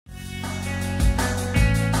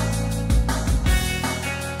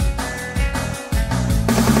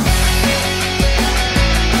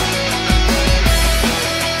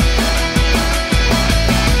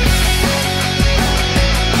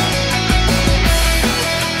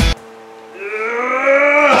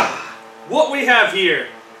we have here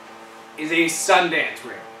is a Sundance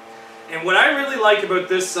rim. And what I really like about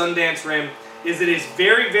this Sundance rim is it is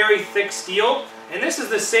very, very thick steel. And this is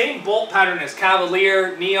the same bolt pattern as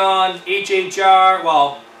Cavalier, Neon, HHR,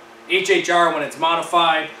 well, HHR when it's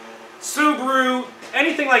modified, Subaru,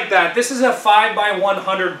 anything like that. This is a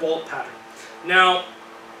 5x100 bolt pattern. Now,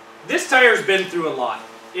 this tire's been through a lot.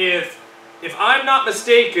 If I'm not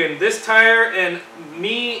mistaken, this tire and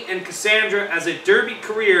me and Cassandra as a derby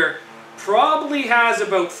career probably has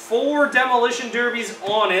about 4 demolition derbies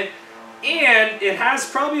on it, and it has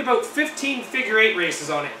probably about 15 figure 8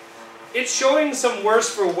 races on it. It's showing some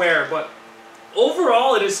worse for wear, but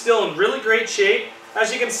overall it is still in really great shape.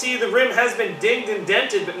 As you can see, the rim has been dinged and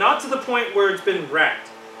dented, but not to the point where it's been wrecked.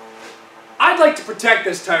 I'd like to protect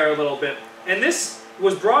this tire a little bit, and this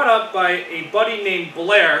was brought up by a buddy named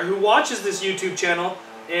Blair who watches this YouTube channel,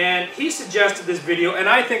 and he suggested this video, and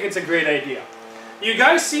I think it's a great idea. You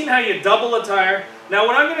guys seen how you double a tire? Now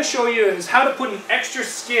what I'm going to show you is how to put an extra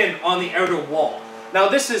skin on the outer wall. Now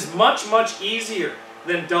this is much, much easier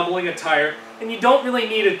than doubling a tire, and you don't really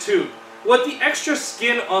need a tube. What the extra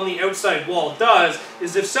skin on the outside wall does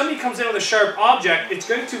is if somebody comes in with a sharp object, it's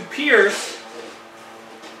going to pierce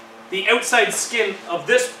the outside skin of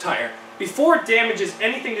this tire before it damages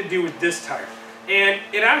anything to do with this tire. And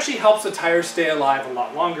it actually helps the tire stay alive a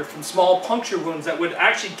lot longer from small puncture wounds that would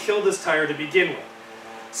actually kill this tire to begin with.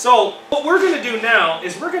 So what we're going to do now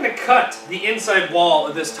is we're going to cut the inside wall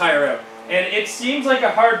of this tire out. And it seems like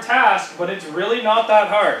a hard task, but it's really not that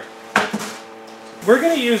hard. We're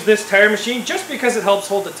going to use this tire machine just because it helps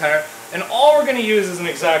hold the tire, and all we're going to use is an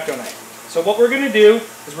X-Acto knife. So what we're going to do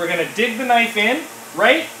is we're going to dig the knife in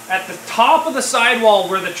right at the top of the sidewall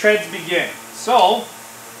where the treads begin. So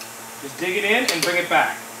just dig it in and bring it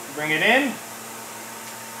back. Bring it in.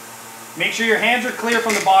 Make sure your hands are clear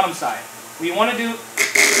from the bottom side. What you want to do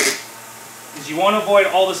is you want to avoid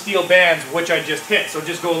all the steel bands, which I just hit. So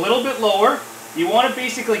just go a little bit lower. You want to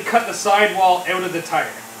basically cut the sidewall out of the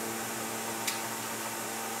tire.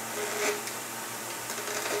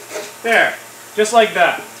 There, just like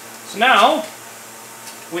that. So now,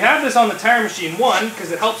 we have this on the tire machine, 1,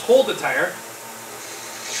 because it helps hold the tire,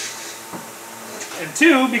 and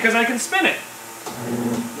 2, because I can spin it.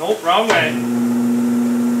 Nope, wrong way.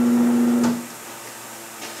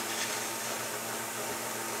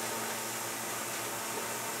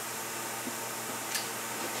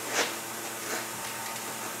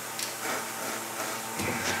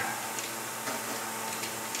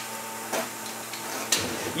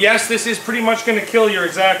 Yes, this is pretty much going to kill your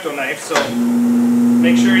X-Acto knife, so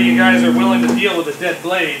make sure you guys are willing to deal with a dead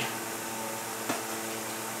blade.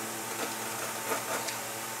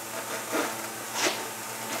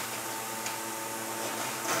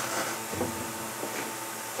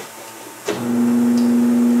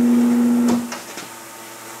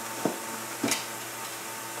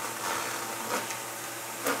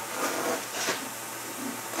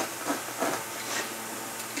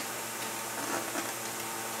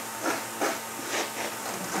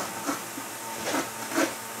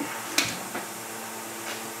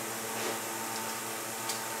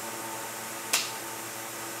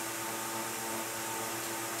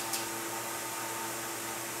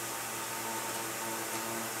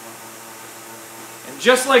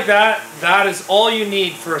 Just like that, that is all you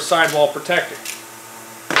need for a sidewall protector.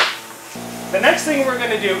 The next thing we're going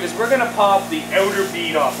to do is we're going to pop the outer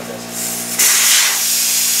bead off of this.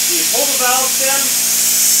 So you pull the valve stem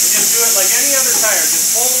and just do it like any other tire.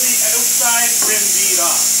 Just pull the outside rim bead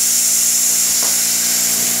off.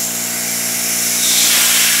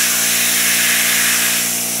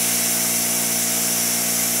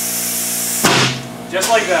 Just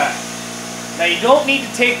like that. Now you don't need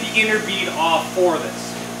to take the inner bead off for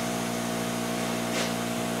this.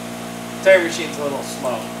 Tire machine's a little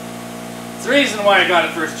slow. It's the reason why I got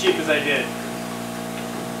it for as cheap as I did.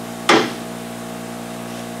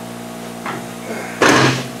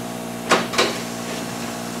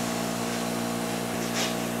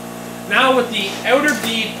 Now with the outer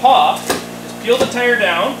bead popped, just peel the tire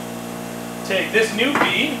down, take this new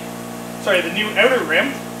bead, sorry, the new outer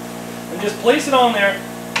rim, and just place it on there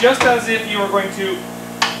just as if you were going to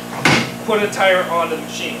put a tire onto the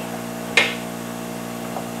machine.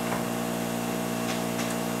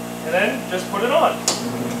 And then just put it on.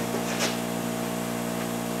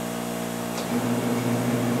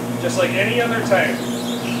 Just like any other tire.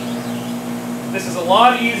 This is a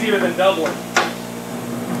lot easier than doubling.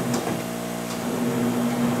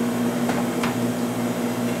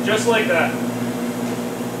 Just like that.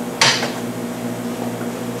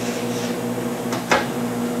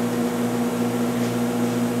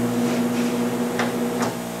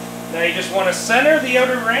 Now you just want to center the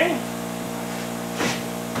outer ring.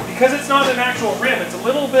 Because it's not an actual rim, it's a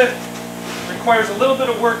little bit, requires a little bit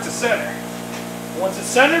of work to center. Once it's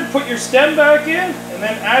centered, put your stem back in and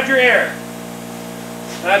then add your air.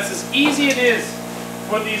 That's as easy it is to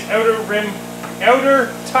put these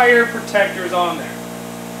outer tire protectors on there.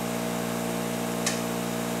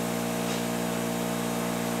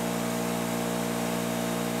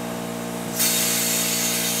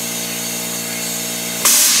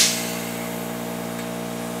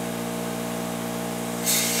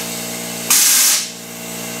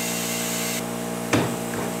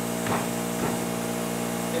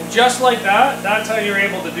 Just like that, that's how you're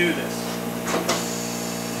able to do this.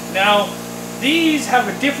 Now, these have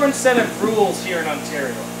a different set of rules here in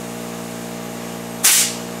Ontario.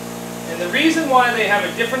 And the reason why they have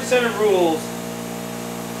a different set of rules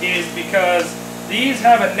is because these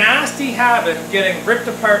have a nasty habit of getting ripped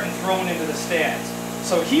apart and thrown into the stands.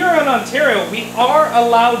 So here in Ontario, we are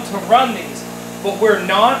allowed to run these, but we're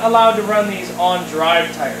not allowed to run these on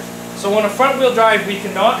drive tires. So on a front wheel drive, we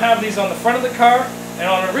cannot have these on the front of the car. And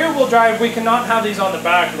on a rear wheel drive, we cannot have these on the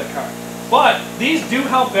back of the car. But these do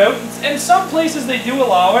help out, and some places they do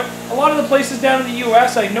allow it. A lot of the places down in the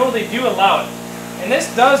US, I know they do allow it. And this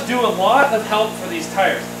does do a lot of help for these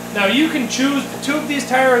tires. Now you can choose to tube these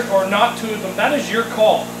tires or not tube them, that is your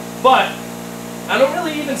call. But I don't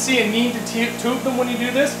really even see a need to tube them when you do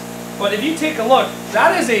this. But if you take a look,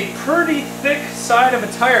 that is a pretty thick side of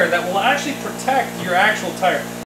a tire that will actually protect your actual tire.